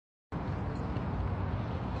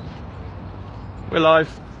We're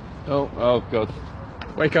live. Oh God.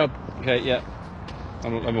 Wake up. Okay, yeah.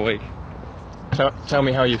 I'm awake. Tell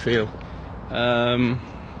me how you feel. I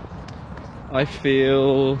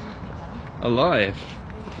feel alive,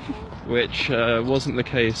 which wasn't the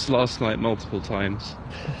case last night multiple times,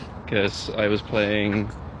 because I was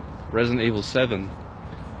playing Resident Evil VII,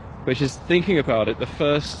 which is, thinking about it, the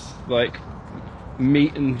first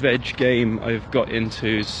meat and veg game I've got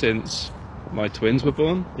into since my twins were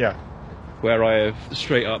born. Yeah. Where I have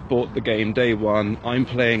straight up bought the game day one. I'm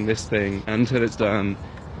playing this thing until it's done.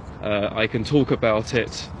 I can talk about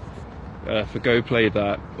it for Go Play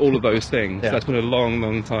That, all of those things. Yeah. That's been a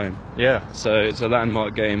long time. Yeah. So it's a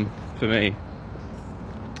landmark game for me.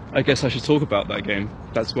 I guess I should talk about that game.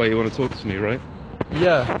 That's why you want to talk to me, right?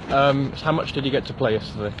 Yeah. How much did you get to play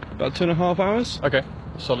yesterday? About 2.5 hours. Okay.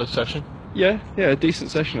 Solid session. Yeah, a decent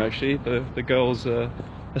session actually. The girls are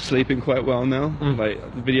sleeping quite well now.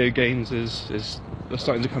 The video games are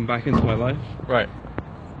starting to come back into my life. Right.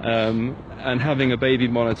 And having a baby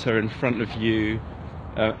monitor in front of you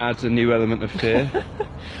adds a new element of fear.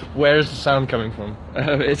 Where is the sound coming from?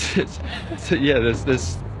 There's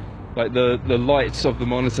the lights of the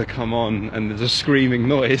monitor come on and there's a screaming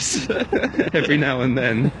noise every now and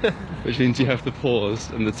then, which means you have to pause,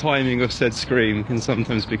 and the timing of said scream can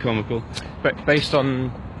sometimes be comical. But based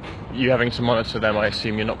on you having to monitor them, I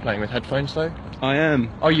assume you're not playing with headphones though? I am.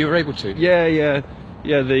 Oh, you were able to? Yeah.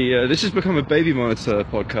 This has become a baby monitor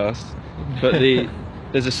podcast, but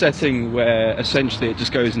there's a setting where essentially it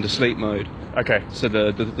just goes into sleep mode. Okay. So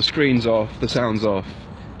the screen's off, the sound's off,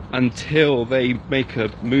 until they make a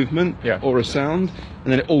movement or a sound,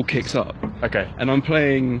 and then it all kicks up. Okay. And I'm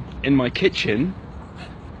playing in my kitchen.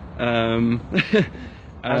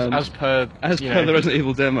 As per the Resident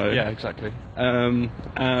Evil demo. Yeah, exactly.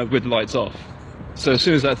 With lights off. So as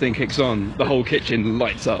soon as that thing kicks on, the whole kitchen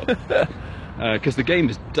lights up. Because the game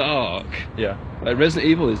is dark. Yeah.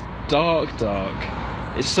 Resident Evil is dark.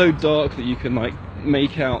 It's so dark that you can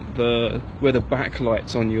make out where the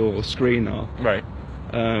backlights on your screen are. Right.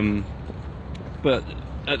 But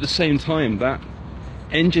at the same time, that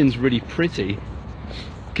engine's really pretty,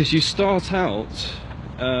 because you start out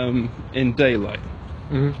in daylight.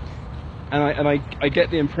 Mm-hmm. And I get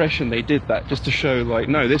the impression they did that just to show,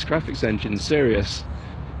 no, this graphics engine's serious.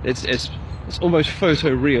 It's almost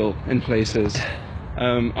photoreal in places.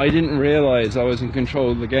 I didn't realise I was in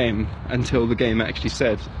control of the game until the game actually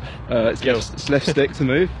said it's left stick to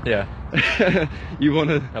move. Yeah. You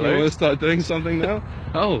wanna start doing something now?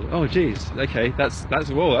 Oh geez. Okay, that's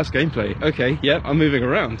gameplay. Okay, yeah, I'm moving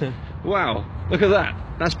around. Wow, look at that.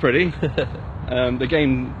 That's pretty. The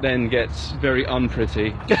game then gets very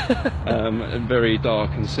unpretty, and very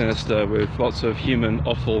dark and sinister, with lots of human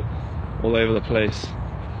offal all over the place.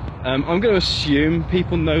 I'm going to assume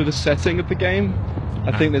people know the setting of the game.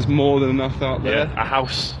 I think there's more than enough out there. Yeah, a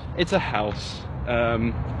house. It's a house.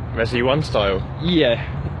 Resident 1 style? Yeah.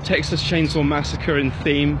 Texas Chainsaw Massacre in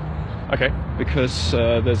theme. Okay. Because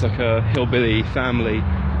there's a hillbilly family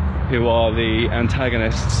who are the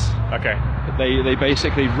antagonists. Okay. They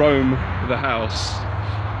basically roam the house,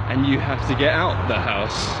 and you have to get out the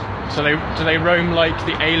house. So do they roam like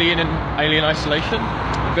the Alien in Alien Isolation?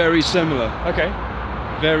 Very similar. Okay.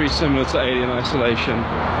 Very similar to Alien Isolation.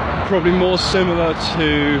 Probably more similar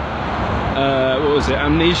to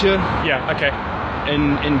Amnesia? Yeah. Okay.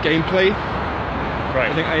 In gameplay.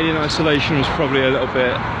 Right. I think Alien Isolation was probably a little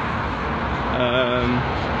bit.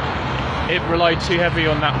 It relied too heavy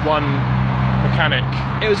on that one mechanic.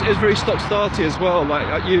 It was very stop-starty as well.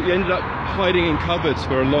 You ended up hiding in cupboards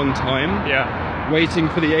for a long time. Yeah. Waiting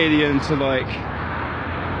for the alien to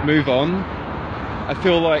move on. I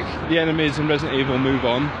feel like the enemies in Resident Evil move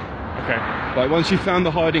on. Okay. Once you found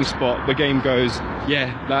the hiding spot, the game goes,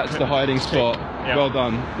 yeah, that's the hiding spot. Yeah. Well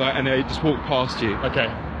done. And they just walk past you. Okay.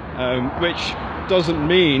 Which doesn't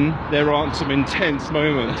mean there aren't some intense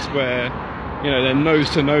moments where, they're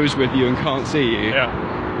nose to nose with you and can't see you. Yeah.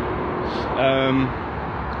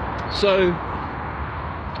 So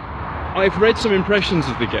I've read some impressions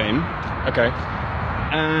of the game. Okay.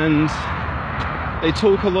 And they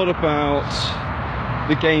talk a lot about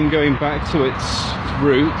the game going back to its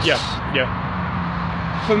roots. Yeah.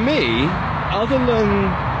 For me, other than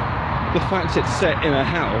the fact it's set in a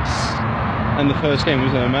house and the first game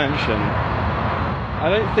was in a mansion, I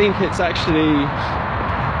don't think it's actually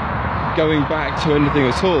going back to anything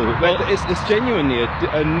at all. Well, it's genuinely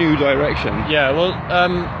a new direction. Yeah, well,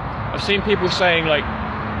 I've seen people saying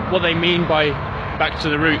what they mean by back to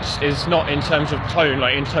the roots is not in terms of tone.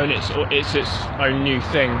 In tone, it's its own new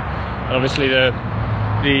thing. And obviously the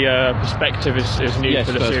perspective is new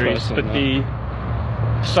for the series, but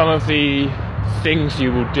some of the things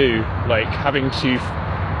you will do, like having to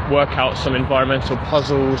work out some environmental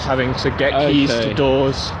puzzles, having to get keys to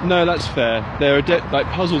doors. No, that's fair. There are like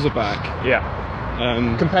puzzles are back. Yeah.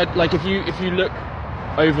 Compared, like if you look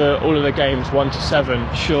over all of the games 1 to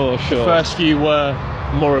 7, sure. The first few were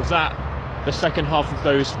more of that. The second half of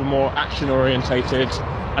those were more action orientated,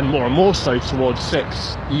 and more so towards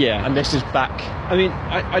 6. Yeah. And this is back. I mean,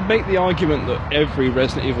 I'd make the argument that every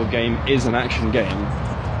Resident Evil game is an action game.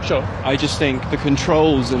 Sure. I just think the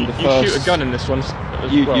controls in the first... You shoot a gun in this one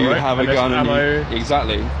as you well, right? have a gun and ammo.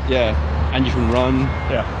 Exactly, yeah. And you can run.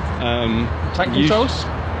 Yeah. Tank controls?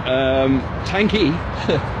 Tanky.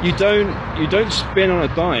 you don't spin on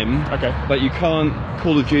a dime. Okay. But you can't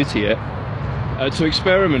Call of Duty it. To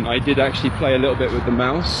experiment, I did actually play a little bit with the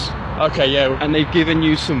mouse. Okay, yeah. And they've given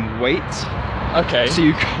you some weight. Okay. So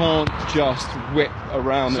you can't just whip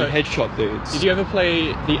around and headshot dudes. Did you ever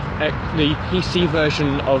play the PC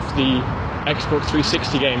version of the Xbox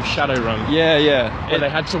 360 game Shadowrun? Yeah. Where they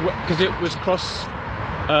had to, because it was cross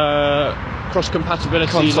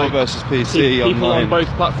compatibility. Console versus PC People online. on both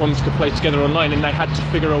platforms could play together online, and they had to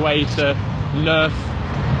figure a way to nerf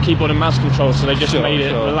keyboard and mouse controls, so they just made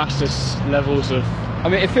it molasses levels of... I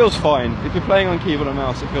mean, it feels fine. If you're playing on keyboard and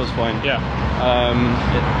mouse, it feels fine. Yeah.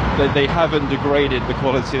 They haven't degraded the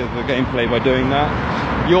quality of the gameplay by doing that.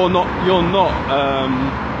 You're not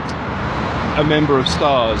a member of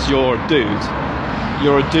STARS. You're a dude.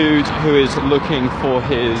 You're a dude who is looking for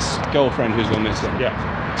his girlfriend who's gone missing. Yeah.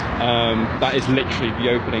 That is literally the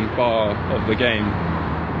opening bar of the game.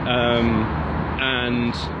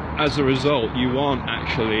 And as a result, you aren't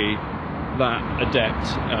actually that adept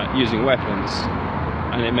at using weapons.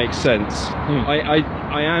 And it makes sense.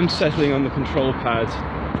 I am settling on the control pad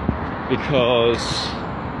because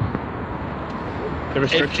the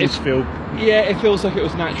restrictions feel... Yeah, it feels like it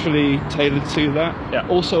was naturally tailored to that. Yeah.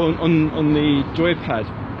 Also on the joypad,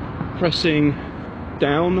 pressing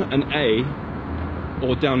down an A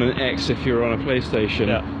or down an X if you're on a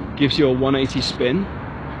PlayStation gives you a 180 spin.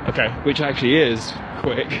 Okay. Which actually is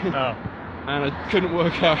quick. Oh. And I couldn't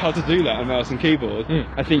work out how to do that on mouse and keyboard.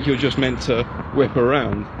 I think you're just meant to whip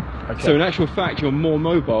around. Okay. So in actual fact, you're more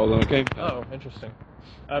mobile on a gamepad. Oh, interesting.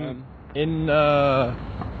 In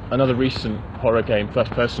another recent horror game, first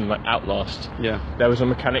person, like Outlast, there was a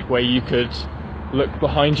mechanic where you could look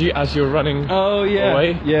behind you as you're running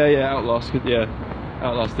away. Yeah, Outlast did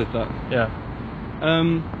that. Yeah.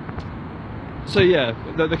 So yeah,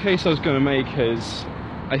 the case I was going to make is,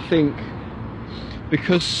 I think,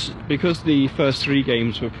 because the first 3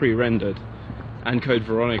 games were pre-rendered, and Code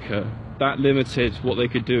Veronica, that limited what they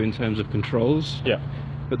could do in terms of controls. Yeah.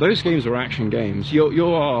 But those games are action games.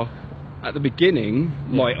 You are at the beginning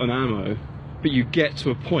light on ammo, but you get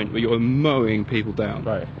to a point where you're mowing people down.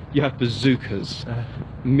 Right. You have bazookas,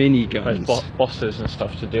 miniguns, bosses and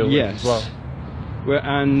stuff to deal with as well.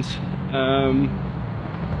 And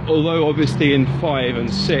although obviously in 5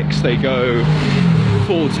 and 6 they go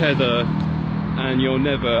full tether and you're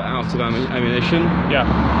never out of ammunition. Yeah.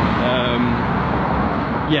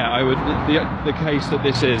 I would. The case that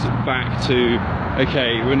this is back to,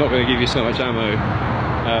 okay, we're not going to give you so much ammo.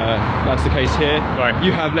 That's the case here. Right.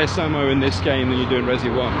 You have less ammo in this game than you do in Resi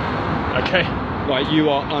 1. Okay. Like, you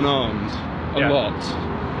are unarmed a lot.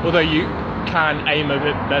 Although you can aim a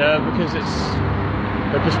bit better because it's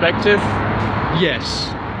the perspective. Yes,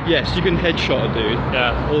 you can headshot a dude.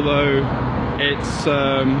 Yeah. Although it's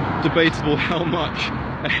debatable how much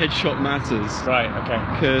a headshot matters. Right. Okay.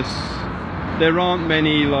 Because there aren't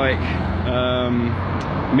many like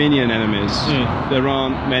minion enemies. There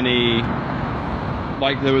aren't many,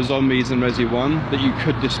 like there were zombies in Resi 1 that you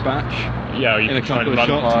could dispatch you in a couple of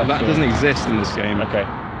shots. That doesn't exist in this game. Okay.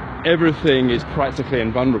 Everything is practically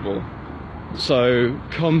invulnerable. So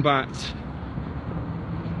combat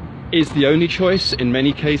is the only choice in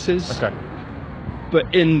many cases. Okay.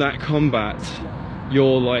 But in that combat,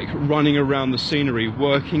 you're like running around the scenery,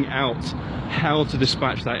 working out how to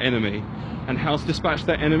dispatch that enemy. And how to dispatch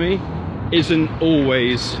that enemy isn't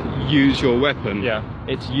always use your weapon. Yeah.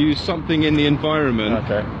 It's use something in the environment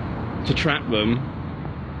to trap them,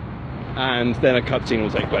 and then a cutscene will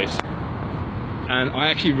take place. And I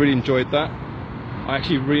actually really enjoyed that. I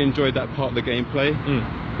actually really enjoyed that part of the gameplay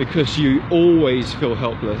because you always feel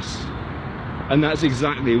helpless. And that's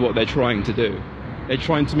exactly what they're trying to do. They're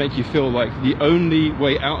trying to make you feel like the only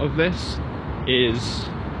way out of this is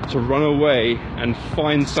to run away and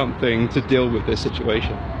find something to deal with this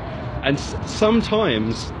situation. And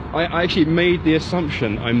sometimes I actually made the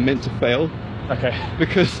assumption I'm meant to fail. Okay.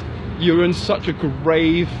 Because you're in such a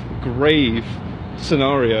grave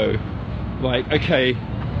scenario. Like, okay,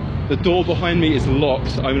 The door behind me is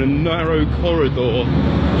locked. I'm in a narrow corridor.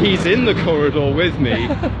 He's in the corridor with me.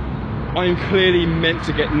 I'm clearly meant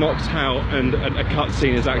to get knocked out, and a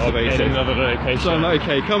cutscene is activated. In another location. So I'm like,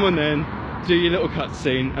 okay, come on then, do your little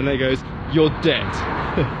cutscene, and then he goes, you're dead.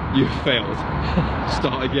 You failed.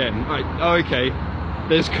 Start again. Like, oh, okay.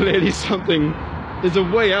 There's clearly something. There's a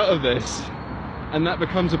way out of this, and that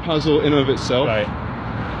becomes a puzzle in and of itself. Right.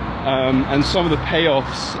 And some of the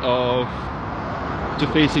payoffs of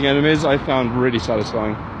defeating enemies I found really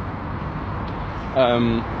satisfying.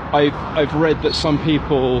 I've read that some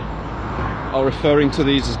people are referring to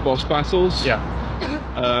these as boss battles. Yeah.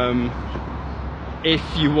 If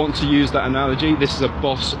you want to use that analogy, this is a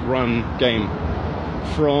boss run game.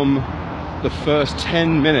 From the first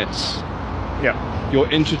 10 minutes, you're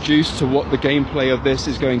introduced to what the gameplay of this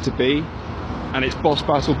is going to be, and it's boss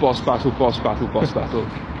battle, boss battle, boss battle, boss battle.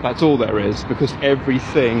 That's all there is, because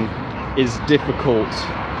everything is difficult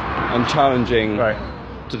and challenging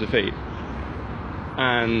to defeat.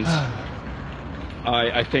 And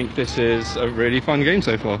I think this is a really fun game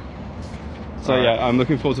so far. So yeah, I'm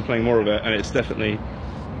looking forward to playing more of it, and it's definitely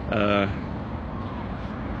I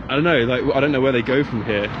don't know, like, I don't know where they go from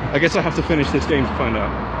here. I guess I have to finish this game to find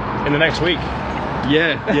out. In the next week?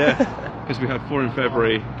 Yeah, because we have 4 in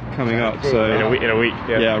February coming up, so in a week.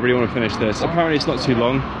 Yeah, I really want to finish this. Apparently it's not too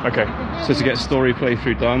long. Okay. So to get story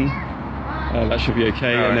playthrough done, that should be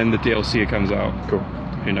okay, and then the DLC comes out. Cool.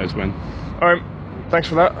 Who knows when. Alright, thanks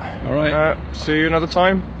for that. Alright. See you another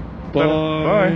time. Bye. Bye.